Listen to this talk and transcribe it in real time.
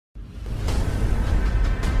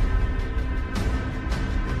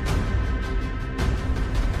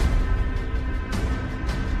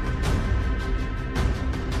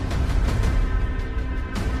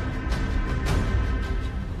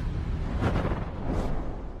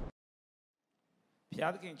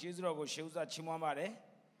Piatkin Chisro shows at Chimamare.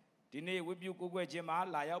 Dine with you Google Jema,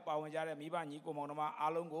 Laya Pawanjara, Miba, Nico Monoma,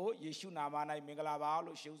 Alongo, Yeshu Namana,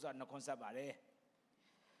 Megalava, shows at Noconsabare.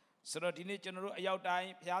 So the Dine General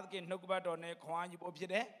Ayautai, Piatkin Nokubat on a Kwan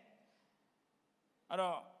Yopide.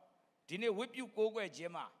 Dine whip you Google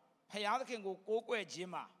Jema, Piatkin go Google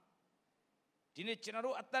Jema. Dine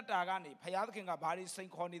General at that Tagani, Piatkin a body Saint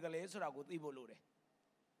Conny the Laser with Evolure.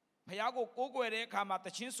 Payago Google come at the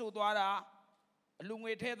Chinsu Dwara.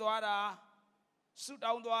 Lungete Dwara,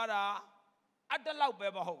 Sudown Dwara, at the Lau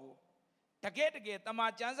Bebaho. Take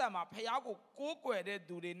Tama Chanzama, Payago, Coque,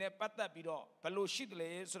 do the Nepata Bido, Palo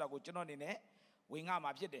Shitle, Suragochonine,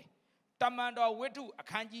 Wingama Pide. Tamando Wetu, a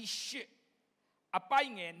kanji shit. A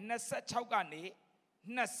pine, Nessa Chaugani,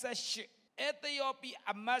 Nessa shit. Ethiopia,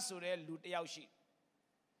 a Masure, Luteaushi.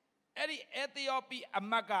 Eri Ethiopia, a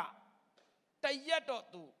Maga. Tayato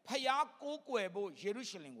to Payako Quebo,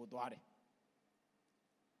 Jerusalem would ware.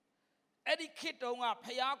 Eddie Kitonga,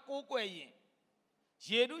 Payako Quay,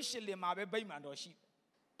 Jerusalem, Abe Bayman or sheep.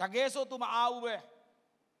 Tageso to my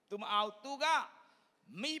to my Tuga,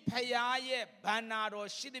 me Payaye, Banado,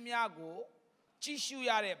 Shidimiago,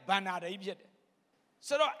 Chishuyare, Banada Ibjet.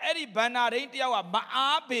 So Eddie Banada ain't yawa,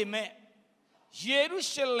 Maabe me,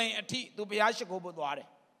 Jerusalem a tea to Piashago Budware.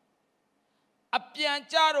 A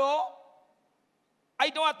Piancharo, I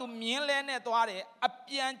don't want to Mielene Tuare, a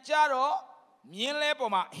Piancharo. Miele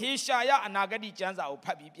poma Hishaya anagadi chanza o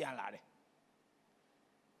papi pianlare.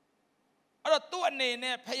 Ado tu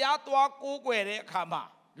nene payatwa kukwere kama.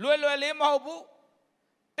 Luele mobu.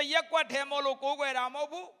 Tayakwa temolo kukwera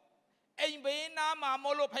mobu. Eibena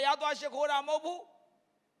mamolo payatwa shekora mobu.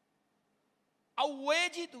 A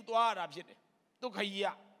weji tu tuara pjede. Tu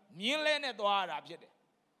kaya. Miele ne tuara pjede.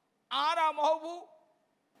 Ara mobu.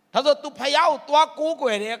 Tazo tu payao tua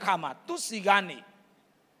kukwere kama. Tu sigani.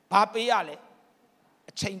 Papiale.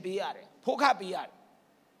 Chain beare, Poca beare.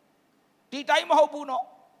 Did I hope no?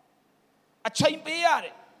 A chain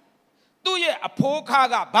beare. Do ye a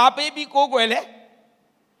pocaga, ba baby goguele?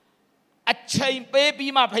 A chain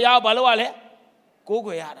baby ma paya baloale?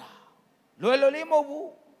 Gogueada. Lolole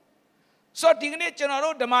mobu. So dignity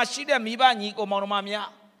general the machida miba nico monomamia.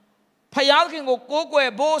 Payalkin go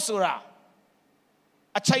gogue bosura.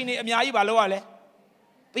 A chain miai baloale.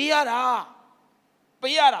 Piara.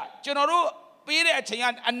 Piara. General. Pire a chain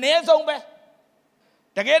a nezombe.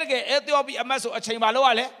 The get Ethiopia a maso a chain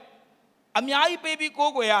baloale. A miai baby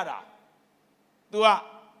gogueada. Dua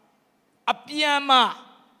a piama.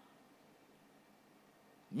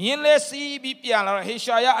 Miele si bi piano,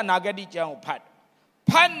 Hishaya and Agadi Jam Pat.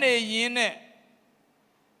 Pane yene.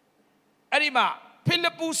 Arima,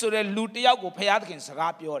 Pilipus or Lutia go payatkin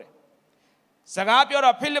Sagapiore.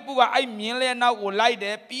 Sagapiora Pilipua, I miele now will lie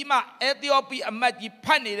there, Pima, Ethiopia, a magi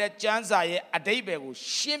pani that Jansaye, a debego,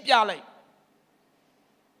 Shimpiale.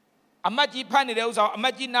 A magi pani, there was a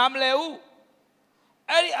magi namleu.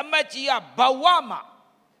 Eri a magia Bawama.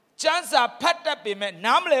 Jansa patapime,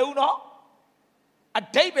 namleu no. A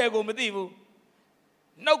debego medivu.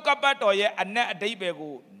 No cabatoye, and net a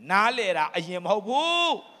debego, Nalera, a yem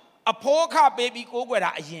hobu. A poka baby go where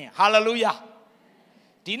I am. Hallelujah.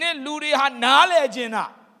 Dine Luri had Nale Jena.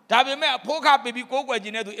 Tabime a poka baby go where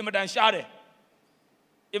Jena to Imadan Shade.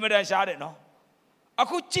 Imadan Shade, no.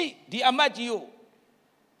 Akuchi, the Amagio.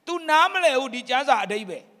 Tu namle who di Janza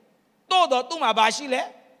Debe. Todo to my bashile.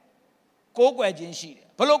 Go where Jinshi.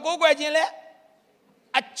 Polo go where Jile.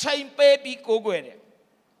 A chain baby go where.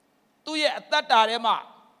 Tu ye at that arema.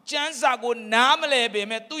 Janza go namle be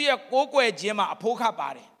me tu ye go where Jema a poka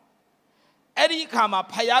bari. Eri kama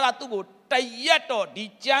payala tugo tayato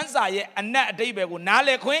di jansa ye anna debe go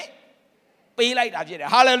nale kwen pe like ta phitတယ်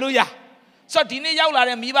hallelujah ဆိုတော့ဒီနေ့ရောက်လာ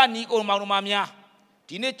တဲ့မိဘညီကိုမောင်တို့မများ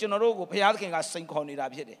ဒီနေ့ကျွန်တော်တို့ကိုဘုရားသခင်ကစိန်ခေါ်နေတာ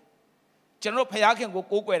ဖြစ်တယ်ကျွန်တော်တို့ဘုရားခင်ကို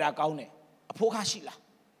ကိုးကွယ်တာကောင်းတယ်အဖို့ခရှိလား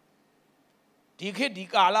ဒီခေတ်ဒီ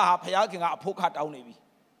ကာလဟာဘုရားခင်ကအဖို့ခတောင်းနေပြီ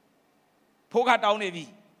ဖို့ခတောင်းနေပြီ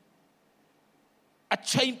အ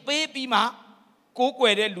ချိန်ပေးပြီးမှကိုးကွ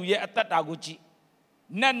ယ်တဲ့လူရဲ့အသက်တာကိုကြည့်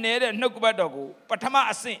နတ်နေတဲ့နှုတ်ကပတ်တော်ကိုပထမ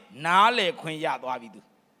အဆင့်နားလေခွင့်ရသွားပြီသူ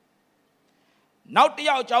နောက်တစ်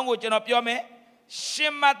ယောက်အကြောင်းကိုကျွန်တော်ပြောမယ်ရှ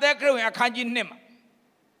င်မသက်ခရစ်ဝင်အခန်းကြီး 2မှာ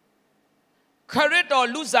ခရစ်တော်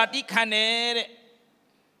လူစားတိခံတဲ့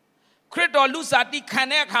ခရစ်တော်လူစားတိခံ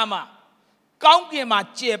တဲ့အခါမှာကောင်းကင်မှာ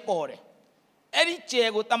ကျယ်ပေါ်တယ်အဲ့ဒီကျယ်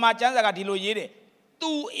ကိုတမန်ကျမ်းစာကဒီလိုရေးတယ်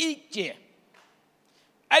သူဤကျယ်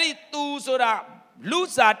အဲ့ဒီသူဆိုတာလူ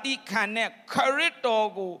စားတိခံတဲ့ခရစ်တော်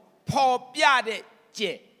ကိုပေါ်ပြတဲ့ကျ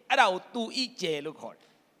ယ်အဲ့ဒါကိုသူဤကျယ်လို့ခေါ်တ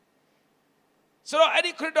ယ်ဆိုတော့အဲ့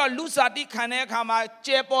ဒီခရစ်တော်လူစားတိခံတဲ့အခါမှာ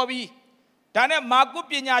ကျယ်ပေါ်ပြီးဒါနဲ့မာကု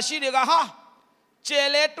ပညာရှိတွေကဟာကျယ်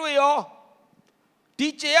လဲတွေ့ရော ဒီ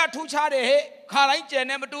ကျေရထူးခြားတယ်ဟဲ့ခါတိုင်းကျယ်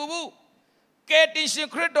နဲ့မတူဘူးကယ်တင်ရှင်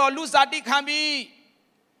ခရစ်တော်လူစားတိခံပြီး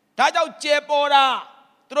ဒါကြောင့်ကျယ်ပေါ်တာ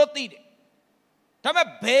သူတို့သိတယ်ဒါပေမဲ့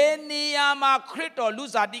ဘယ်နေရာမှာခရစ်တော်လူ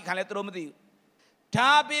စားတိခံလဲသူတို့မသိဘူး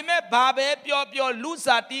ဒါပေမဲ့ဘာပဲပြောလူ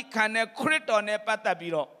စားတိခံတဲ့ခရစ်တော်နဲ့ပတ်သက်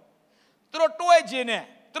ပြီးတော့သူတို့တွဲခြင်းနဲ့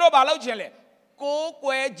သူတို့ဘာလုပ်ခြင်းလဲကိုး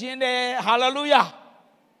ကွယ်ခြင်းနဲ့ဟာလေလုယာ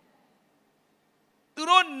သူ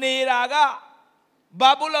တို့နေတာက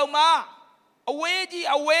ဘာဘူးလုံးမှာအဝေး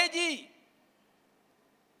ကြီး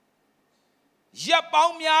ရပ်ပေါ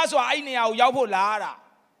င်းများစွာအဲ့နေရာကိုရောက်ဖို့လာတာ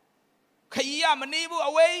ခရီးကမနေဘူး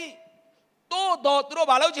အဝေးတိုးတော့သူတို့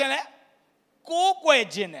ဘာလုပ်ခြင်းလဲကိုးကွယ်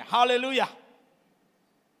ခြင်းနဲ့ဟာလေလုယာ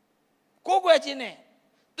ကိုးကွယ်ခြင်းနဲ့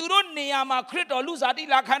သူတို့နေရာမှာခရစ်တော်လူစားတိ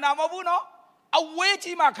လာခံတာမဟုတ်ဘူးနော်အဝေး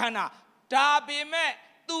ကြီးမှာခံတာဒါပေမဲ့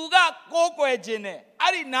သူကကိုးကွယ်ခြင်းနဲ့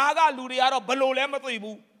အဲ့ဒီနာကလူတွေကတော့ဘလို့လဲမသိ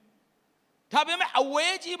ဘူးဒါပေမဲ့အ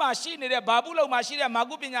ဝေးကြီးမှာရှိနေတဲ့ဘာဘူးလုံမှာရှိတဲ့မာ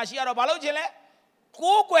ကုပညာရှိကတော့ဘာလုပ်ခြင်းလဲ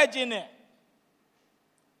ကိုးကွယ်ခြင်းနဲ့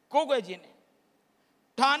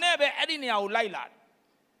ဒါနဲ့ပဲအဲ့ဒီနေရာကိုလိုက်လာ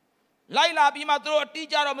ပြီးမှသူတို့အတိ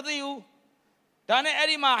အကျတော့မသိဘူးဒါနဲ့အဲ့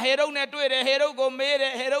ဒီမှာဟေရုဒ်နဲ့တွေ့တယ်ဟေရုဒ်ကိုမေးတ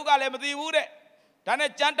ယ်ဟေရုဒ်ကလည်းမသိဘူးတဲ့ဒါနဲ့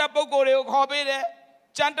ကျမ်းတက်ပုဂ္ဂိုလ်တွေကိုခေါ်ပေးတယ်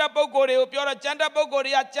ကျမ်းတက်ပုဂ္ဂိုလ်တွေကိုပြောတော့ကျမ်းတက်ပုဂ္ဂိုလ်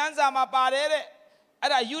တွေကကျမ်းစာမှာပါတယ်တဲ့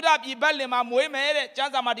အဲ့ဒါယူဒပြည်ဗက်လင်မှာမွေးမယ်တဲ့ကျ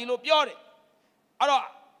မ်းစာမှာဒီလိုပြောတယ်အဲ့တော့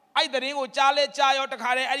အဲ့ဒီသတင်းကိုကြားလဲကြားရောတခါ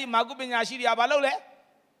တည်းအဲ့ဒီမာကုပညာရှိတွေကဘာလုပ်လဲ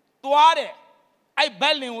သွားတယ်အဲ့ဗ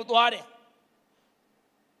က်လင်ကိုသွားတယ်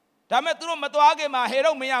ဒါမဲ့သူတို့မသွားခင်မှာဟေ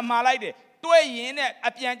ရုဒ်မင်းကမှားလိုက်တယ်တွေ့ရင်နဲ့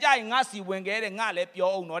အပြန်ကြရင်ငါစီဝင်ခဲ့တဲ့ငါလည်းပြော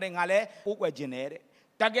အောင်တော့တဲ့ငါလည်းကိုးကွယ်ခြင်းနဲ့တဲ့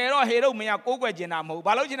တကယ်တော့ဟေရုဒ်မင်းကကိုးကွယ်ခြင်းတာမဟုတ်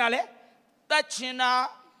ဘာလို့ခြင်းတာလဲတတ်ခြင်းတာ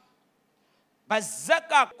ဗဇက်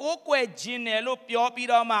ကကိုးကွယ်ခြင်းနဲ့လို့ပြောပြီး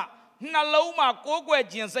တော့မှနှလုံးမှာကိုးကွယ်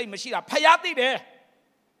ခြင်းစိတ်မရှိတာဖျားသိတယ်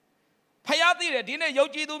ဒီနေ့ယုံ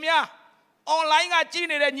ကြည်သူများအွန်လိုင်းကကြည့်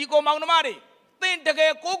နေတဲ့ညီကိုမောင်နှမတွေသင်တက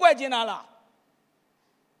ယ်ကိုးကွယ်ခြင်းလား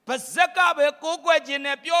ဗဇက်ကပဲကိုးကွယ်ခြင်း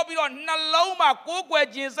နဲ့ပြောပြီးတော့နှလုံးမှာကိုးကွယ်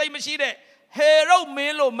ခြင်းစိတ်မရှိတဲ့ဟေရုဒ်မ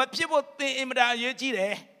င်းလို့မဖြစ်ဖို့သင်အင်မတန်အရေးကြီးတ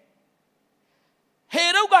ယ်ဟေ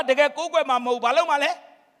ရုဒ်ကတကယ်ကိုးကွယ်မှာမဟုတ်ဘာလို့မှလဲ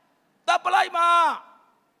တပ်ပလိုက်မှာ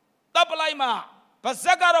ဗဇ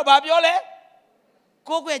က်ကတော့ဘာပြောလဲ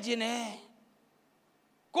ကိုးကွယ်ခြ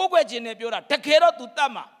င်းနဲ့ပြောတာတကယ်တော့သူတ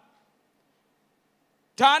တ်မှာ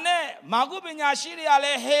ဒါနဲ့မာကုပညာရှိတွေကလ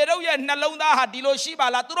ည်းဟေရုဒ်ရဲ့နှလုံးသားဟာဒီလိုရှိပါ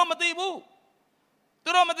လားသူတို့မသိဘူး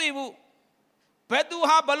ဘယ်သူ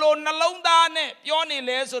ဟာဘလို့နှလုံးသားနဲ့ပြောနေ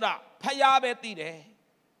လဲဆိုတာဖျားပဲသိတယ်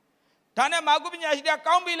ဒါနဲ့မာကုပညာရှိတွေက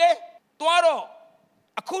ကောင်းပြီလေသွားတော့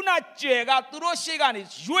အခုနကျယ်ကသူတို့ရှေ့ကနေ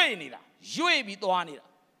ရွေ့ပြီး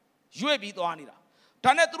သွားနေတာ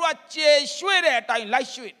ဒါနဲ့သူတို့ကကျယ်ရွှေ့တဲ့အတိုင်းလိုက်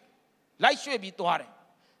ရွှေ့ပြီးသွားတယ်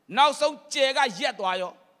နောက်ဆုံးကျယ်ကရက်သွား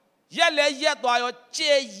ရောကျ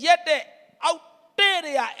ယ်ရက်တဲ့အောက်တဲ့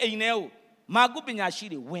ရအိမ်ထဲကိုမာကုပညာရှိ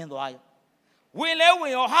တွေဝင်သွားရောဝင်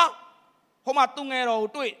ရောဟာဟိုမှာသူငယ်တော်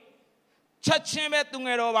ကိုတွေ့ချက်ချင်းပဲသူင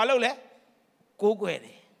ယ်တော်ဘာလုပ်လဲကိုးကွယ်တ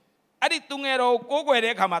ယ်အဲ့ဒီသူငယ်တော်ကိုကိုးကွယ်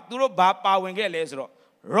တဲ့အခါမှာသူတို့ဘာပါဝင်ခဲ့လဲဆိုတော့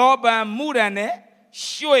ရောဗန်မုရန်နဲ့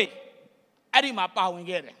ရွှေအဲ့ဒီမှာပါဝင်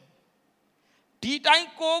ခဲ့တယ်ဒီတိုင်း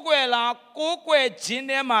ကိုးကွယ်လားကိုးကွယ်ခြင်း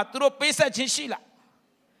ထဲမှာသူတို့ပေးဆက်ခြင်းရှိ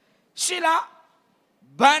လား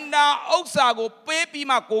ဘန္တာဥစ္စာကိုပေးပြီး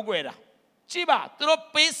မှကိုးကွယ်တာကြည့်ပါသူတို့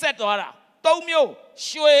ပေးဆက်သွားတာ၃မျိုး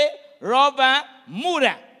ရွှေရောဗန်မုရ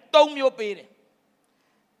န်၃မျိုးပေးတယ်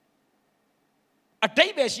အတိ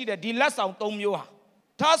တ်ပဲရှိတယ်ဒီလက်ဆောင်၃မျိုးဟာ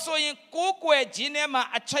ဒါဆိုရင်ကိုးကွယ်ခြင်းထဲမှာ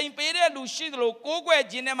အချိန်ပေးတဲ့လူရှိသလိုကိုးကွယ်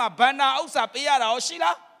ခြင်းထဲမှာဘန္နာဥစ္စာပေးရတာရောရှိ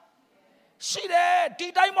လားရှိတယ်ဒီ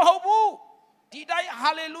တိုင်းမဟုတ်ဘူးဒီတိုင်းဟာ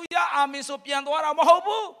လေလုယာအာမင်ဆိုပြန်သွားတာမဟုတ်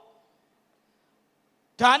ဘူး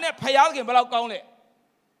ဒါနဲ့ဖယားခင်ဘယ်လောက်ကောင်းလဲ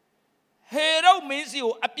ဟေရုဒ်မင်းစီ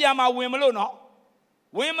ကိုအပြန်မှာဝင်မလို့နော်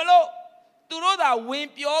ဝင်မလို့သူတို့သာဝင်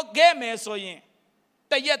ပြောခဲ့မယ်ဆိုရင်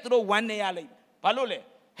တရက်သူတို့ဝမ်းနေရလိမ့်မယ်ဘာလို့လဲ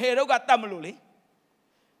ဟေရုဒ်ကတတ်မလို့လေ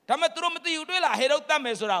ဒါမဲ့သူတို့မသိဘူးတွေ့လားဟေရုဒ်တတ်မ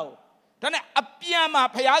ယ်ဆိုတာကိုဒါနဲ့အပြန်မှာ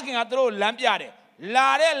ဖယားခင်ကသူတို့လမ်းပြတယ်လာ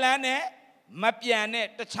တဲ့လမ်းနဲ့မပြန်နဲ့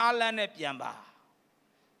တခြားလမ်းနဲ့ပြန်ပါ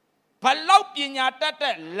ဘလောက်ပညာတတ်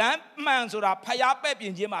တဲ့လမ်းမှန်ဆိုတာဖယားပဲ့ပြ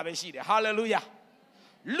င်ခြင်းမှာပဲရှိတယ်ဟာလေလုယာ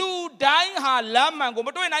လူတိုင်းဟာလမ်းမှန်ကိုမ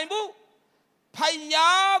တွေ့နိုင်ဘူးဖ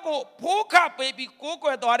ယားကိုဖိုးခပေးပြီးကိုးကွ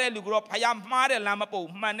ယ်သွားတဲ့လူကတော့ဖယားမှားတဲ့လမ်းမပို့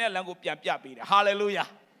မှန်တဲ့လမ်းကိုပြန်ပြပေးတယ်ဟာလေလုယာ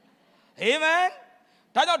အာမင်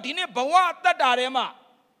ဒါကြောင့်ဒီနေ့ဘဝအသက်တာထဲမှာ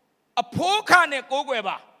အဖိုးခနဲ့ကိုးကွယ်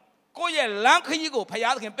ပါကိုယ့်ရဲ့လမ်းခရီးကိုဖ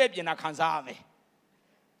ယားသခင်ပဲ့ပြင်တာခံစားရမယ်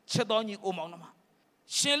ချစ်တော်ညီကိုမောင်နှမ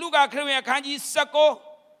ရှင်လုကာခရစ်ဝင်အခန်းကြီး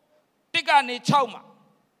19 1ကနေ6မှာ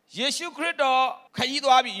ယေရှုခရစ်တော်ခရီး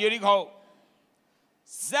သွားပြီးယေရိခေါ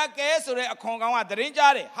ဇက်ကဲဆိုတဲ့အခွန်ကောင်ကသတင်း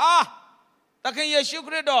ကြားတယ်ဟာသခင်ယေရှုခ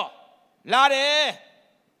ရစ်တော်လာတယ်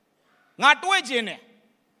ငါတွေ့ခြင်းတယ်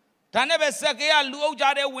ဒါနဲ့ပဲဇက်ကေကလူအုပ်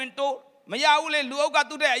ကြားတဲ့ဝင်တိုးမရဘူးလေလူအုပ်က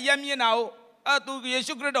သူ့တဲ့အယံမြင်တာကိုသူယေ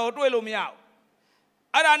ရှုခရစ်တော်ကိုတွေ့လို့မရဘူး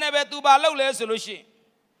အဲ့ဒါနဲ့ပဲသူဘာလုပ်လဲဆိုလို့ရှိရင်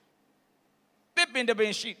တစ်ပင်တပ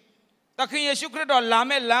င်ရှိသခင်ယေရှုခရစ်တော်လာ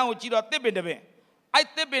မဲ့လမ်းကိုကြည့်တော့တစ်ပင်တပင်အဲ့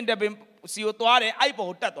တစ်ပင်တပင်စီကိုသွားတယ်အဲ့ပေါ်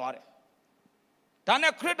ကိုတက်သွားတယ်ဒါ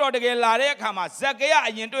နဲ့ခရစ်တော်တကယ်လာတဲ့အခါမှာဇက်ကေက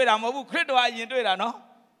အရင်တွေ့တာမဟုတ်ဘူးခရစ်တော်ကအရင်တွေ့တာနော်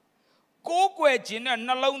ကိုးကွယ်ခြင်းနဲ့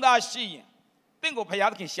နှလုံးသားရှိရင်တင့်ကိုဘုရား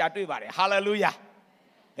သခင်ရှာတွေ့ပါတယ်ဟာလေလုယာ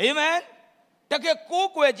အာမင်တကယ်ကိုး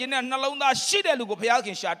ကွယ်ခြင်းနဲ့နှလုံးသားရှိတဲ့လူကိုဘုရားသခ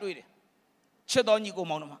င်ရှာတွေ့တယ်ချစ်တော်ညီကို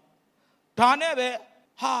မောင်တို့မှာဒါနဲ့ပဲ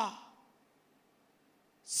ဟာ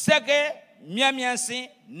ဇက်ကေမြန်စင်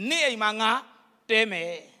နေ့အိမ်မှာငါတဲမ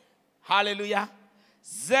ယ်ဟာလေလုယာ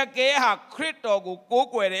ဇက်ကေဟာခရစ်တော်ကိုကိုး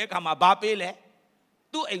ကွယ်တဲ့အခါမှာဘာပေးလဲ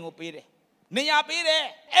သူ့အိမ်ကိုပေးတယ်နေရာပေးတယ်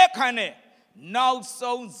အခန်းနဲ့နောက်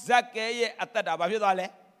ဆုံးဇက်ကေရဲ့အသက်တာဘာဖြစ်သွားလဲ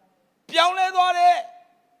ပြောင်းလဲသွားတယ်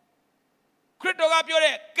ခရစ်တော်ကပြော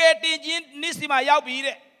တဲ့ကယ်တင်ခြင်းနေ့စီမှာရောက်ပြီ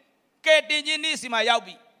တဲ့ကယ်တင်ခြင်းနေ့စီမှာရောက်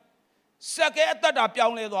ပြီဇက်ကေအသက်တာပြော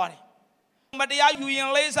င်းလဲသွားတယ်မတရားယူရင်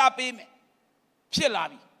လေးစားပေးမယ်ဖြစ်လာ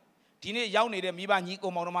ပြီဒီနေ့ရောက်နေတဲ့မိဘညီ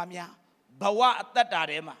ကိုမောင်တို့မများဘဝအသက်တာ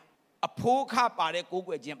ထဲမှာအဖိုးခပါတဲ့ကိုး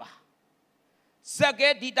ကွယ်ခြင်းပါဇက်ကေ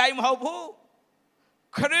ဒီတိုင်းမဟုတ်ဘူး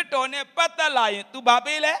ခရစ်တော်နဲ့ပတ်သက်လာရင် तू ဘာ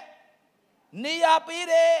ပေးလဲနေရာပေး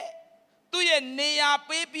တယ်သူ့ရဲ့နေရာ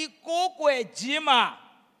ပေးပြီးကိုးကွယ်ခြင်းမှာ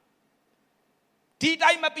ဒီ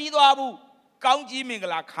တိုင်းမပြီးသွားဘူးကောင်းကြီးမင်္ဂ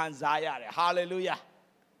လာခံစားရတယ်ဟာလေလုယာ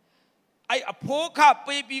အဲ့အဖိုးခ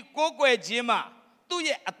ပေးပြီးကိုးကွယ်ခြင်းမှာသူ့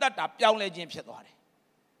ရဲ့အသက်တာပြောင်းလဲခြင်းဖြစ်သွားတယ်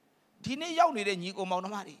ဒီနေ့ရောက်နေတဲ့ညီကိုမောင်နှ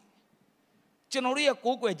မတွေကျွန်တော်တို့ရဲ့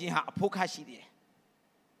ကိုးကွယ်ခြင်းဟာအဖိုးခရှိတယ်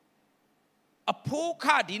အဖိုးခ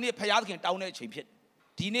ဒီနေ့ဘုရားသခင်တောင်းတဲ့အချိန်ဖြစ်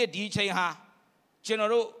ဒီနေ့ဒီအချိန်ဟာကျွန်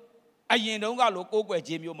တော်တို့အရင်တုန်းကလိုကိုးကွယ်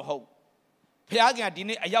ခြင်းမျိုးမဟုတ်ဘုရားခင်ကဒီ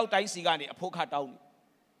နေ့အရောက်တိုင်းစီကနေအဖို့ခတောင်းတယ်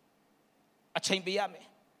အချိန်ပေးရမယ်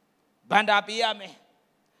ဗန္တာပေးရမယ်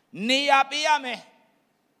နေရာပေးရမယ်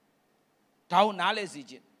ဒါကိုနားလဲစီ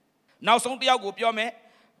ခြင်းနောက်ဆုံးတစ်ယောက်ကိုပြောမယ်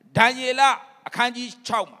ဒံယေလအခန်းကြီး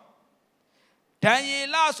6မှာဒံယေ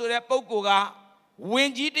လဆိုတဲ့ပုဂ္ဂိုလ်ကဝ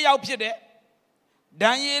င်ကြီးတစ်ယောက်ဖြစ်တယ်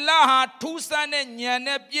ဒံယေလဟာထူးဆန်းတဲ့ဉာဏ်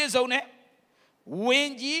နဲ့ပြည့်စုံတဲ့ဝင်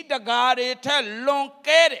ကြီးတကားတွေထက်လွန်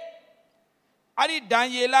ကဲတဲ့အဲ့ဒီဒံ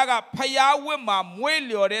ယေလကဖျားဝတ်မှာမွေး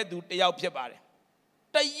လျော်တဲ့သူတယောက်ဖြစ်ပါတယ်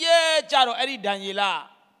တရေကြတော့အဲ့ဒီဒံယေလ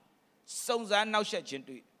စုံစမ်းနှောက်ယှက်ခြင်း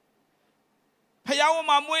တွေ့ဖျားဝတ်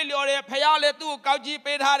မှာမွေးလျော်တယ်ဖျားလည်းသူ့ကိုကောက်ကြီး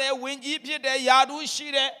ပေးထားတယ်ဝင်ကြီးဖြစ်တယ်ယာတူးရှိ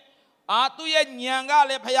တယ်သူ့ရဲ့ညံက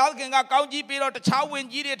လည်းဖျားခင်ကကောက်ကြီးပေးတော့တခြားဝင်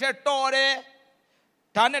ကြီးတွေထက်တော်တယ်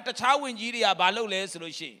ဒါနဲ့တခြားဝင်ကြီးတွေကဘာလုပ်လဲဆို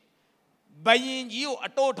လို့ရှိရင်ဘယင်ကြီးကိုအ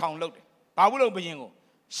တော့ထောင်လုပ်တယ်ဘာဘူးလို့ဘယင်ကို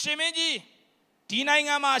ရှင်မင်းကြီးဒီနိုင်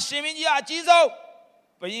ငံမှာရှင်မင်းကြီးကအကြီးဆုံး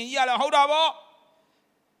ဘယင်ကြီးကလည်းဟုတ်တာပေါ့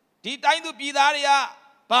ဒီတိုင်းသူပြည်သားတွေက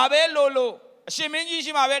ဘာပဲလို့အရှင်မင်းကြီး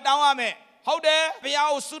ရှိမှပဲတောင်းရမယ်ဟုတ်တယ်ဘုရား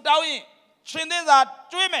ကိုဆုတောင်းရင်ရှင်သစ္စာ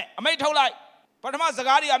ကျွေးမယ်အမိန့်ထုတ်လိုက်ပထမစ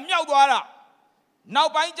ကားတွေကမြောက်သွားတာနော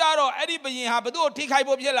က်ပိုင်းကျတော့အဲ့ဒီဘယင်ဟာဘသူ့ကိုထိခိုက်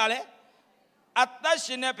ဖို့ဖြစ်လာလဲအသက်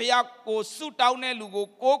ရှင်တဲ့ဘုရားကိုဆုတောင်းတဲ့လူကို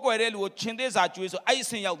ကိုးကွယ်တဲ့လူကိုရှင်သစ္စာကျွေးဆိုအဲ့ဒီအ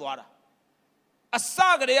ဆင့်ရောက်သွားတာအစ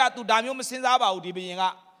ကတည်းကသူဒါမျိုးမစင်စားပါဘူးဒီဘယင်က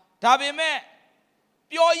ဒါပေမဲ့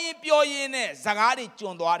ပြောရင်နဲ့ဇကားတွေ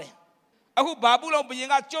ကျွံသွားတယ်အခုဘာဘူးလုံးဘယင်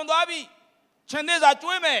ကကျွံသွားပြီရှင်သစ္စာ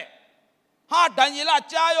ကျွေးမယ်ဟာဒံယေလ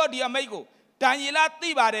ကြားရောဒီအမိတ်ကိုဒံယေလသိ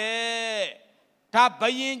ပါတယ်ဒါဘ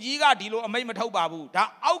ယင်ကြီးကဒီလိုအမိတ်မထုတ်ပါဘူးဒါ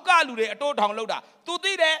အောက်ကလူတွေအတော့ထောင်လောက်တာသူ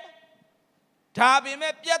သိတယ်ဒါပေ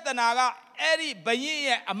မဲ့ပြဿနာကအဲ့ဒီဘယင်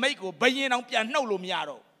ရဲ့အမိတ်ကိုဘယင်အောင်ပြန်နှုတ်လို့မရ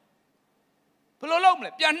တော့ဘယ်လိုလုပ်မလဲ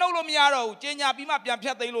ပြန်နှုတ်လို့မရတော့ဘူးကျင်ညာပြီးမှပြန်ဖြ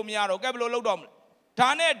တ်သိမ်းလို့မရတော့ကဲဘယ်လိုလုပ်တော့မလဲဒါ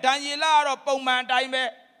နဲ့ဒံယေလကတော့ပုံမှန်အတိုင်းပဲ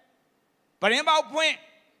ဗရင်ပေါက်ဖွင့်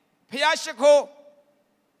ဖျားရှိ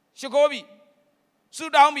ခိုးပြီဆူ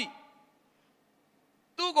တောင်းပြီ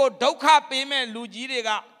သူ့ကိုဒုက္ခပေးမဲ့လူကြီးတွေက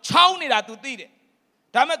ချောင်းနေတာ तू သိတယ်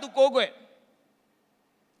ဒါမဲ့ तू ကိုးကွယ်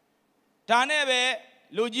ဒါနဲ့ပဲ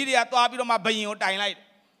လူကြီးတွေကသွားပြီးတော့မှဘယင်ကိုတိုင်လိုက်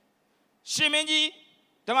ရှင်မင်းကြီး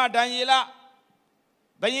ဓမ္မဒံယေလ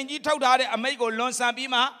ဘယင်ကြီးထုတ်ထားတဲ့အမိန့်ကိုလွန်ဆန်ပြီး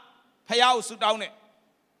မှဖျားကိုဆူတောင်းတယ်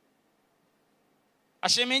အ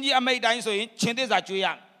ရှင်မင်းကြီးအမိန့်တိုင်းဆိုရင်ရှင်သစ္စာကျွေးရ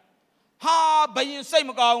ဟာဘယင်စိတ်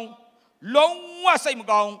မကောင်းလုံးဝစိတ်မ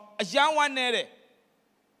ကောင်းအယမ်းဝမ်းနေတယ်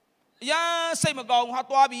အယမ်းစိတ်မကောင်းဟာ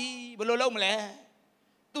သွားပြီဘယ်လိုလုပ်မလဲ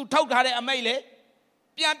သူထုတ်ထားတဲ့အမိန့်လေ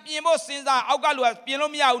ပြန်ပြင်ဖို့စဉ်းစားအောက်ကလူကပြင်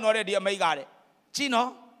လို့မရဘူးနော်တဲ့ဒီအမိန့်ကတဲ့ကြည့်နော်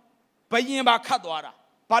ဘယင်ပါခတ်သွားတာ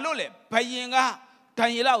ဘာလို့လဲဘယင်ကဒံ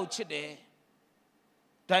ယေလကိုချစ်တယ်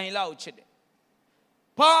ဒံယေလကိုချစ်တယ်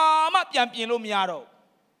ဘာမှပြန်ပြင်လို့မရတော့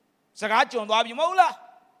စကားကြုံသွားပြီမဟုတ်လား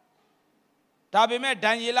ဒါပေမဲ့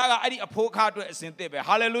ဒံယေလကအဲ့ဒီအဖိုးခါအတွက်အစဉ်သစ်ပဲ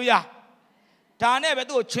ဟာလေလုယာဒါနဲ့ပဲ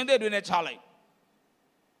သူ့ကိုချင်းသစ်တွေနဲ့ချလိုက်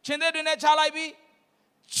ချင်းသစ်တွေနဲ့ချလိုက်ပြီး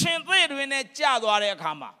ချင်းသေးတွင်နဲ့ကြာသွားတဲ့အ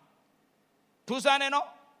ခါမှာထူးဆန်းတယ်နော်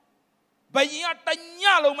ဘယင်ကတည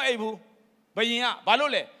လုံးမအိပ်ဘူးဘယင်ကဘာ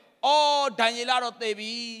လို့လဲအော်ဒံယေလတော့သေ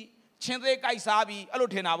ပြီချင်းသေးကြိုက်စားပြီအဲ့လို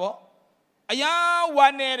ထင်တာပေါ့အယံဝ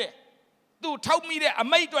မ်းနေတဲ့သူထောက်မိတဲ့အ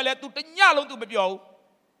မိတ်တွေလဲသူတညလုံးသူမပြောဘူး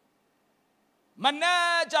မနာ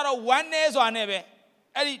ကြတော့ဝမ်းနေစွာနဲ့ပဲ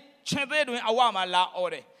အဲ့ဒီချင်းသေးတွင်အဝမှာလာ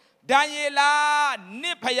အော်တယ်ဒံယေလန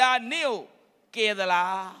စ်ဖယားနစ်ကိုကဲသ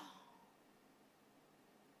လား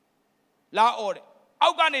လာအော်တယ်အော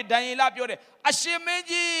က်ကနေဒံယေလပြောတယ်အရှင်မင်း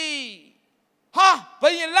ကြီးဟာဘ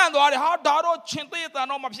ယင်လန့်သွားတယ်ဟာဒါတော့ချင်းသေးအတန်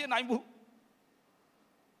တော့မဖြစ်နိုင်ဘူး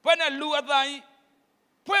ဘယ်နဲ့လူအတန်ကြီး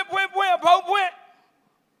ဖွင့်ဘောင်းဖွင့်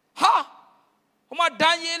ဟာဟိုမှာ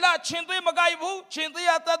ဒံယေလချင်းသေးမကြိုက်ဘူးချင်းသေး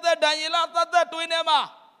ရတသက်ဒံယေလတသက်တွင်းထဲမှာ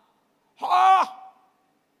ဟာ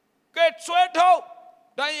ကဲဆွဲထုတ်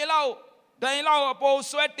ဒံယေလကိုအပေါ်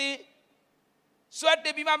ဆွဲတီ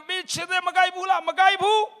ပြီးမှမင်းချင်းသေးမကြိုက်ဘူးလားမကြိုက်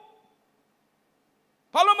ဘူး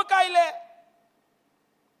ဘာလို့မကြိုက်လဲ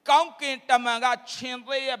ကောင်းကင်တမန်ကချင်း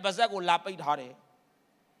သေးရဲ့ပါဇက်ကိုလာပိတ်ထားတယ်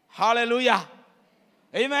ဟာလေလုယာ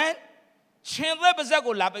အာမင်ချင်းသေးပါဇက်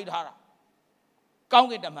ကိုလာပိတ်ထားတာကောင်း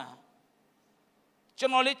ကင်တမန်ကျွ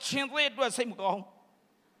န်တော်လေးချင်းသေးအတွက်စိတ်မကောင်း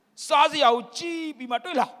စားစရာကိုကြည်ပြီးမှ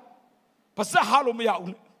တွေ့လားပါဇက်ဟာလို့မရ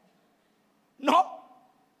ဘူးနော်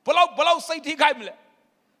ဘလောက်စိတ်ထိခိုက်မလဲ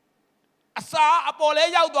အစာအပေါ်လဲ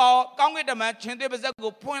ရောက်တော့ကောင်းကင်တမန်ချင်းသေးပါဇက်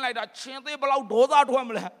ကိုဖွင့်လိုက်တာချင်းသေးဘလောက်ဒေါသထွက်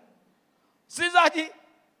မလဲစဉ်းစားကြည့်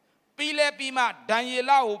ပြီးလဲပြီးမှဒံယေ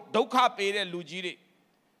လကိုဒုက္ခပေးတဲ့လူကြီးတွေ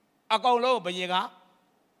အကောင်လုံးဘယင်က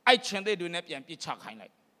အဲ့ချင်းသေးတွေနဲ့ပြန်ပြစ်ချခိုင်းလို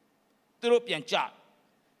က်သူတို့ပြန်ကြ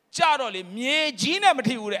တော့လေမြေကြီးနဲ့မ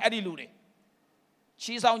ထိဘူးတဲ့အဲ့ဒီလူတွေ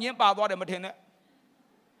ချီဆောင်ချင်းပါသွားတယ်မထင်နဲ့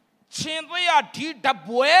ချင်းသေးရဒီတ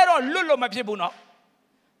ပွဲတော့လွတ်မဖြစ်ဘူးနော်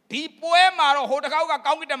ဒီပွဲမှာတော့ဟိုတစ်ခေါက်က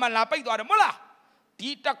ကောင်းကင်တမန်လာပိတ်သွားတယ်မဟုတ်လားဒီ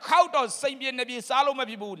တစ်ခေါက်တော့စိန်ပြင်းနေပြီစားလို့မ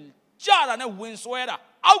ဖြစ်ဘူးကြတာနဲ့ဝင်ဆွဲတာ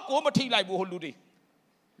အောက်ကိုမထိလိုက်ဘူးဟိုလူတွေ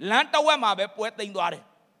လမ်းတဝက်မှာပဲပွဲသိမ်းသွားတယ်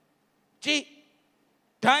ကြည်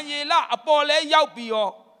ဒံယေလအပေါ်လဲရောက်ပြီးရော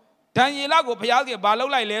ဒံယေလကိုဘုရားခင်ဘာလု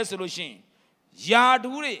ပ်လိုက်လဲဆိုလို့ရှိရင်ယာ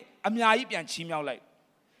ဒူးတွေအများကြီးပြန်ချီးမြှောက်လိုက်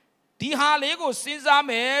ဒီဟာလေးကိုစဉ်းစား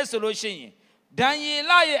မယ်ဆိုလို့ရှိရင်ဒံယေ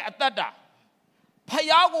လရဲ့အသက်တာဘု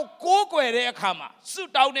ရားကိုကိုးကွယ်တဲ့အခါမှာဆု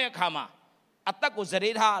တောင်းတဲ့အခါမှာအသက်ကိုဇ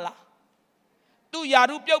ရေထားလားသူယာ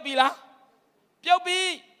ဒူးပြုတ်ပြီလားပြုတ်ပြီ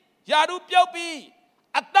ယာဒူးပြုတ်ပြီ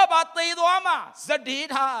အသက်ပါသေသွားမှဇဒေး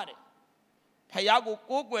ထားတယ်ဖယားကို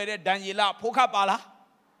ကိုးကွယ်တဲ့ဒံယေလဖိုးခတ်ပါလား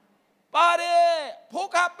ပါတယ်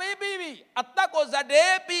ဖိုးခတ်ပေးပြီအသက်ကိုဇ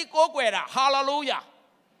ဒေးပြီးကိုးကွယ်တာဟာလေလုယာ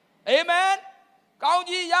အာမင်ကောင်း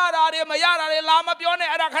ကြီးရတာတွေမရတာတွေလာမပြောနဲ့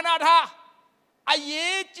အဲ့ဒါခဏထားအ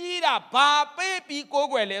ရေးကြီးတာဘာပေးပြီးကိုး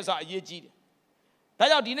ကွယ်လဲဆိုတာအရေးကြီးတယ်ဒါ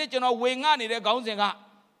ကြောင့်ဒီနေ့ကျွန်တော်ဝေငှနေတဲ့ခေါင်းစဉ်က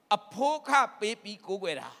အဖိုးခတ်ပေးပြီးကိုးကွ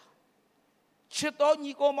ယ်တာချစ်တော်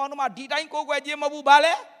ညီကိုမောင်တို့မှာဒီတိုင်းကိုးကွယ်ခြင်းမဟုတ်ဘူးဗာ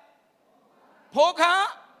လဲဖိုးခါ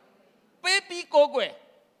ပေးပြီးကိုးကွယ်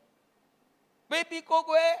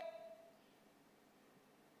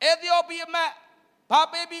အေသီယိုပီးမှာဘာ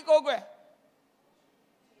ပေးပြီးကိုးကွယ်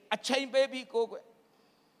အချိန်ပေးပြီးကိုးကွ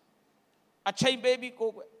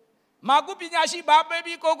ယ်မာကုပညာရှိဘာပေး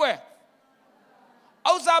ပြီးကိုးကွယ်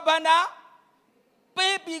ဥစ္စာဘန္တာ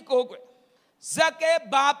ပေးပြီးကိုးကွယ်ဇကဲ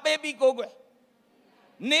ဘာပေးပြီးကိုးကွယ်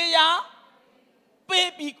နေရ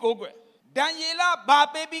ပေးပြီးကိုးကွယ်ဒံယေလဘာ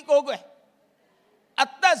ပေးပြီးကိုးကွယ်အ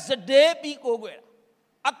သက်စဒေးပြီးကိုးကွယ်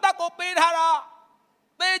အသက်ကိုပေးထားတာ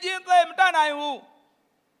သေခြင်းသေမတတ်နိုင်ဘူး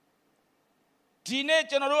ဒီနေ့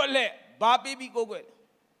ကျွန်တော်တို့အလက်ဘာပေးပြီးကိုးကွယ်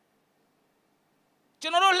ကျွ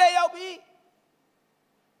န်တော်တို့လက်ရောက်ပြီ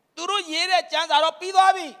သူတို့ရေးတဲ့ကျမ်းစာတော့ပြီး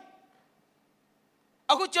သွားပြီ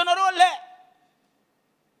အခုကျွန်တော်တို့လက်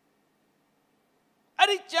အဲ့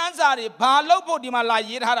ဒီကျမ်းစာတွေဘာလို့ဖို့ဒီမှာလာ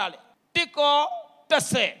ရေးထားတာလဲတစ်ကော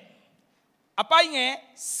30အပိုင်းငယ်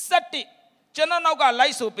17ကျွန်တော်နောက်ကလို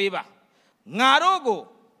က်ဆိုပေးပါငါတို့ကို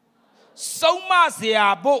ဆုံးမเสีย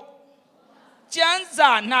ဖို့ကျမ်း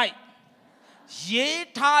စာ၌ရေး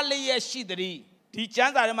ထားလျက်ရှိသည်ဒီကျ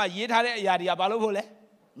မ်းစာထဲမှာရေးထားတဲ့အရာတွေကဘာလို့ဖို့လဲ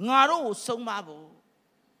ငါတို့ကိုဆုံးမဖို့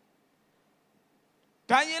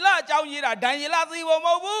ဒံယေလအကြောင်းရေးတာဒံယေလသိဖို့မ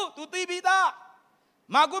ဟုတ်ဘူး तू သိပြီးသား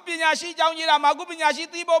မာကုပညာရှိအကြောင်းရေးတာမာကုပညာရှိ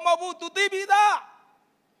သိဖို့မဟုတ်ဘူး तू သိပြီးသား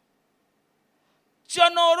ကျွ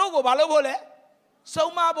န်တော်တို့ကိုဘာလို့ဖို့လဲ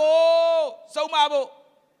ဆုံးမဖို့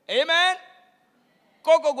အာမင်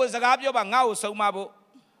ကိုစကားပြောပါငါ့ကိုဆုံးမဖို့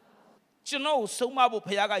ကျွန်တော်ကိုဆုံးမဖို့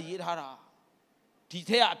ဘုရားကရေးထားတာဒီ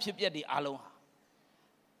ထက်အဖြစ်ပြက်တွေအားလုံးဟာ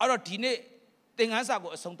အဲ့တော့ဒီနေ့သင်ခန်းစာ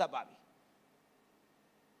ကိုအဆုံးသတ်ပါပြီ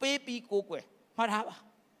ပေးပြီးကိုးကွယ်မှတ်ထားပါ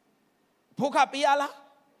ဖိုးခပေးရလား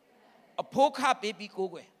အဖိုးခပေးပြီး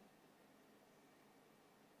ကိုးကွယ်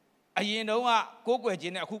အရင်တုန်းကကိုးကွယ်ခြ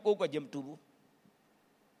င်းနဲ့အခုကိုးကွယ်ခြင်းမတူဘူး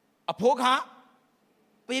အဖိုးခါ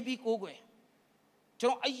ပေးပြီးကိုးကွယ်ကျွ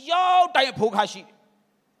န်တော်အရောက်တိုင်းအဖိုးခါရှိတယ်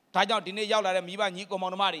ဒါကြောင့်ဒီနေ့ရောက်လာတဲ့မိဘညီကောင်မော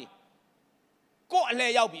င်နှမတွေကိုအလဲ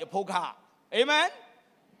ရောက်ပြီအဖိုးခါအာမင်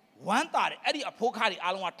ဝမ်းသာတယ်အဲ့ဒီအဖိုးခါတွေ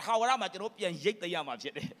အားလုံးကထာဝရမှာကျွန်တော်ပြန်ရိတ်သိမ်းရမှာဖြ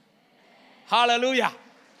စ်တယ်ဟာလေလုယာ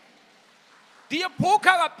ဒီအဖိုး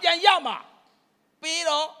ခါကပြန်ရမှာပေး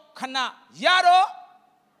တော့ခဏရတော့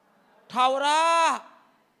ထာဝရ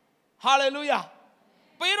ဟာလေလုယာ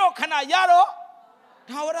ပေးတော့ခဏရတော့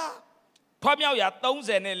ထာဝရထွားမြောက်ရာ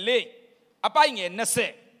34အပိုက်ငယ်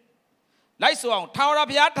20လိုက်ဆိုအောင်ထာဝရ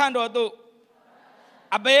ဘုရားထံတော်သို့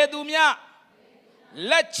အဘယ်သူမျှ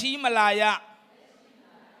လက်ချီးမလာရ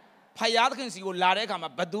ဖယားသခင်စီကိုလာတဲ့အခါမှာ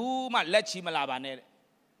ဘယ်သူမှလက်ချီးမလာပါနဲ့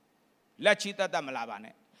လက်ချီးတတ်မလာပါ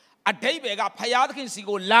နဲ့အဓိပ္ပာယ်ကဖယားသခင်စီ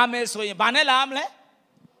ကိုလာမယ်ဆိုရင်ဘာနဲ့လာမလဲ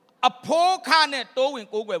အဖိုးခနဲ့တိုးဝင်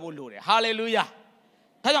ကိုးကွယ်ဖို့လိုတယ်ဟာလေလုယာ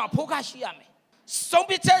ဒါကြောင့်အဖိုးခရှိရမယ်ဆုံး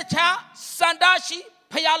ဖြတ်ချက်ချစန္ဒရှိ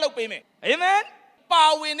ဖယားလုပ်ပေးမယ်အာမင်ပါ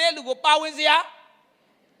ဝင်တဲ့လူကိုပါဝင်စရာ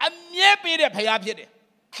အမြဲပေးတဲ့ဖယားဖြစ်တယ်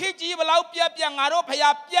ခေကြီးဘလောက်ပြတ်ငါတို့ဖ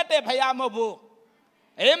ယားပြတ်တဲ့ဖယားမဟုတ်ဘူး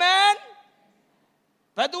အာမင်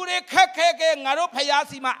ဘသူတွေခက်ခဲငါတို့ဖယား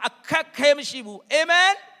စီမှာအခက်ခဲမရှိဘူးအာမ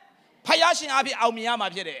င်ဖယားရှင်အဖြစ်အောင်မြင်ရမှာ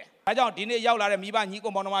ဖြစ်တယ်ဒါကြောင့်ဒီနေ့ရောက်လာတဲ့မိဘညီကော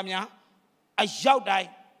င်ပေါင်းတော်များအရောက်တိုင်း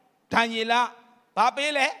ဒံယေလဘာ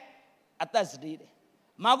ပေးလဲအသက်စတေးတယ်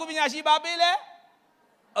မာကုပညာရှိဘာပေးလဲ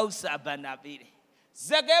ဥစ္စာဘန္နာပေးတယ်ဇ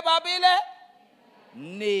က်ကဲဘာပေးလဲ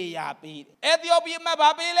နေရပေးတယ်အေသီယိုပီအမတ်ဘာ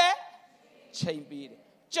ပေးလဲချိန်ပေးတယ်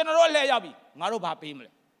ကျွန်တော်တို့လည်းရောက်ပြီငါတို့ဘာပေးမ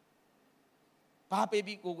လဲဘာပေး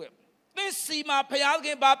ပြီးကိုယ်ကွယ်သစ္စီမှာဘုရားခ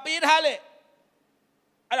င်ဘာပေးထားလဲ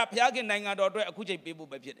အဲ့ဒါဘုရားခင်နိုင်ငံတော်အတွက်အခုချိန်ပေးဖို့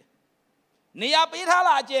ပဲဖြစ်တယ်နေရာပေးထား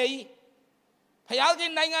လားအကျယ်ကြီးဘုရားခ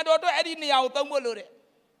င်နိုင်ငံတော်အတွက်အဲ့ဒီနေရာကိုသုံးဖို့လိုတယ်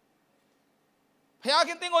ဘုရားခ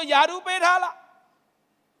င်သင်ကိုယာရုပေးထားလား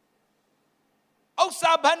ဥစ္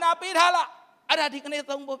စာဘန္နာပေးထားလားအဲ့ဒါဒီကနေ့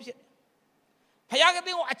သုံးဖို့ဖြစ်တယ်ဘုရားခင်သ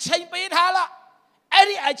င်ကိုအချိန်ပေးထားလားအဲ့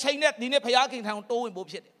ဒီအချိန်နဲ့ဒီနေ့ဘုရားခင်ထံကိုတိုးဝင်ဖို့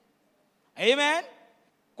ဖြစ်တယ်အာမင်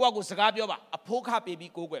ကိုယ့်ကိုစကားပြောပါအဖိုးခပေး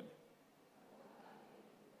ပြီးကိုးကွယ်မယ်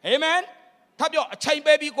အာမင်ထပ်ပြောအချိန်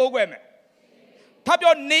ပေးပြီးကိုးကွယ်မယ်ထပ်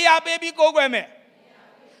ပြောနေရာပေးပြီးကိုးကွယ်မယ်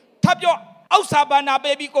ထပ်ပြောဥစ္စာဘန္နာ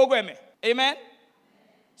ပေးပြီးကိုးကွယ်မယ်အာမင်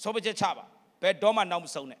ဆိုပါချက်ချပါဘယ်တော့မှနောက်မ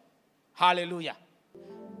ဆုံးနဲ့ဟာလေလုယာ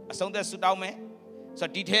အဆုံးသက်ဆုတောင်းမယ်ဆို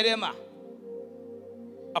တော့ဒီထဲထဲမှာ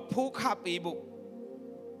အဖိုးခပေးဖို့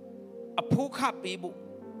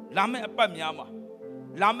လာမယ့်အပတ်များမှာ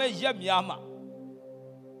လာမယ့်ရက်များမှာ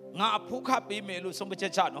ငါအဖိုးခပေးမယ်လို့ဆုံးဖြတ်ချ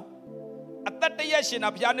က်ချနော်အသက်တရက်ရှင်တာ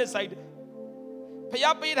ဘုရားနဲ့ဆိုင်တယ်ဘု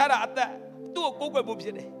ရားပေးထားတာအသက်သူ့ကိုကိုးကွယ်ဖို့ဖြ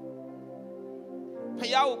စ်တယ်ဘု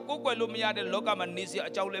ရားကိုကိုးကွယ်လို့မရတဲ့လောကမှာနေစရာ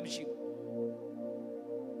အကြောင်းလည်းမရှိဘူး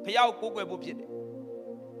ဘုရားကိုကိုးကွယ်ဖို့ဖြစ်တယ်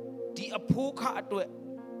ဒီအဖိုးခအတွက်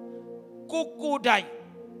ကိုတိုင်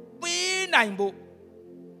ပေးနိုင်ဖို့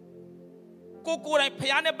ကိုတိုင်ဘု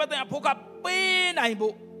ရားနဲ့ပတ်သက်အဖိုးခပေးနိုင်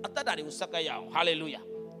ဖို့အသက်တာတွေကိုစက္ကပ်ရအောင်ဟာလေလုယာ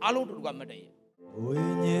အားလုံးတို့ကမတည့်ရဲ့ဝိ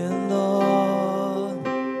ညာဉ်တော်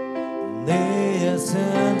နေရစံ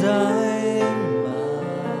တိုင်းမှာ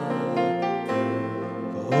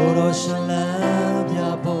ကိုရောရှလမ်းပြ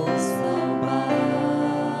ဖို့ဆောင်ပါ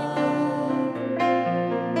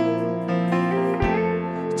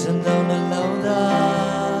ကျွန်တော်နှလုံး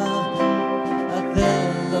သားအသက်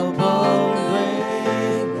လုံးပေါ်တွင်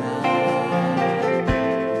က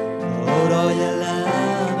ကိုရောရလ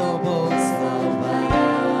မ်းတော်ဖို့ဆောင်ပါ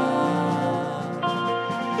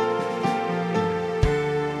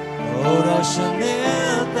ကိုရောရှင်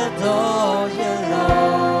နဲ့တော်ရလော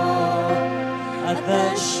အသ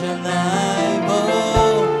က်ရှင်နိုင်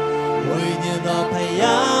ဖို့ဝိညာဉ်တော်ဖ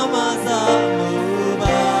ယားမသာမူ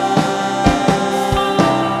ပါ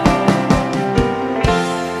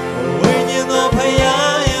ဝိညာဉ်တော်ဖ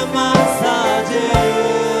ယားရဲ့မသာခြင်း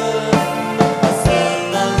အစ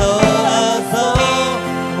လလောအသော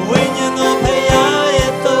ဝိညာဉ်တော်ဖယား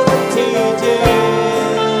ရဲ့တုတ်ထီခြင်း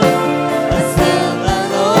အစလ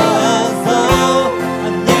လောအသောအ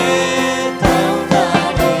နေတောင်းတ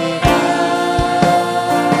နေတာ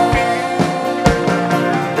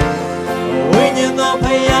ဝိညာဉ်တော်ဖ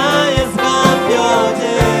ယားရဲ့စကားပြောခြ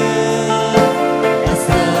င်းအစ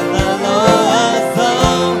လလောအ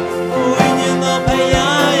သောဝိညာဉ်တော်ဖ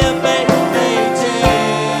ယားရဲ့ပိတ်သိခြ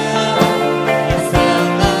င်းအစ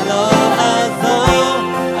လလောအသော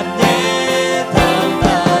အနေတောင်းတ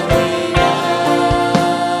နေတာ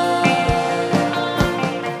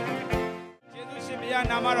ယေရှုရှင်ဘုရား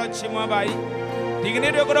နာမတော်ချီးမွမ်းပါ၏ဒီက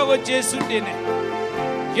နေ့တို့ကိုယေရှုတင်တယ်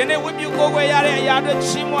ယနေ့ဝိပုကိုယ်ွယ်ရတဲ့အရာတွေ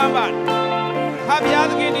ချီးမွမ်းပါဟာဘုရား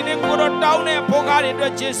သခင်ဒီနေ့ကိုတော်တောင်းတဲ့အဖို့ကားတွေအတွ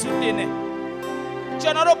က်ယေရှုတင်တယ်ကျွ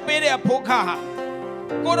န်တော်တို့ပေးတဲ့အဖို့ကားဟာ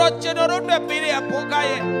ကိုတော်ကျွန်တော်တို့အတွက်ပေးတဲ့အဖို့ကား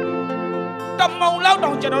ရဲ့တ တမောင်လောက်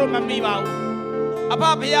တောင်ကျွန်တော်တို့မမီပါဘူးအဖ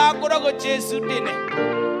ဘုရားကိုရောကိုယေရှုတင်တယ်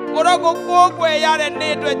ကိုရောကိုကိုးကွယ်ရတဲ့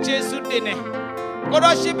နေ့အတွက်ယေရှုတင်တယ်ကို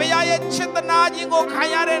ရောရှိဘုရားရဲ့ချစ်သနာခြင်းကိုခံ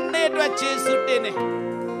ရတဲ့နေ့အတွက်ယေရှုတင်တယ်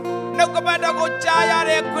နှုတ်ကပတ်တော်ကိုကြားရ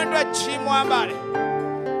တဲ့ခွင့်အတွက်ချီးမွမ်းပါတယ်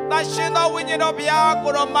တန်ရှင်သောဝိညာဉ်တော်ဘုရား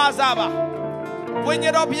ကိုရောမဆပါဝိညာ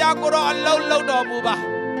ဉ်တော်ဘုရားကိုရောအလုံးလုံးတော်မူပါ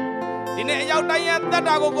ဒီနေ့အရောက်တိုင်းရဲ့တတ်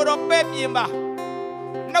တာကိုရောပဲ့ပြင်ပါ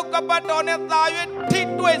နှုတ်ကပတ်တော်နဲ့သာ၍ထိ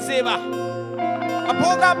တွေ့စေပါအ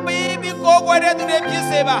ဖို့ကပေးပြီးကိုယ်ွယ်တဲ့သူတွေဖြစ်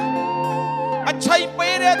စေပါအချိန်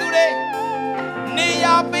ပေးတဲ့သူတွေနေ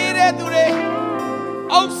ရာပေးတဲ့သူတွေ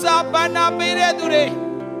ဥစ္စာပဏ္ဏပေးတဲ့သူတွေ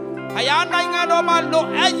ဘုရားနိုင်ငံတော်မှာလို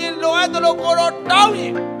အပ်ရင်လိုအပ်သလိုကိုရောတောင်းရ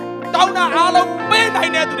င်တောင်းတာအားလုံးပေးနို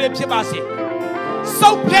င်တဲ့သူတွေဖြစ်ပါစေစု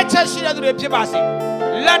ပ်ဖြတ်ချက်ရှိတဲ့သူတွေဖြစ်ပါစေ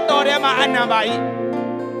လက်တော်ထဲမှာအနံပါ၏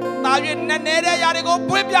တာ၍နည်းနည်းတဲ့ຢာတွေကို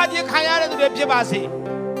ဖွင့်ပြခြင်းခံရတဲ့သူတွေဖြစ်ပါစေ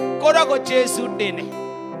ကိုရောကိုယေရှုတင်တယ်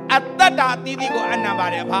အသက်တာအသီးသီးကိုအနံပါ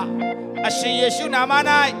တယ်အဖအရှင်ယေရှုနာမ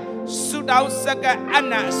၌ဆုတောင်းစက္ကအ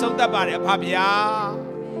နံအဆုံးသတ်ပါတယ်အဖဗျာ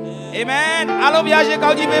အာမင်အားလုံးဘုရားရှင်ကော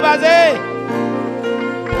င်းချီးပေးပါစေ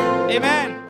အာမင်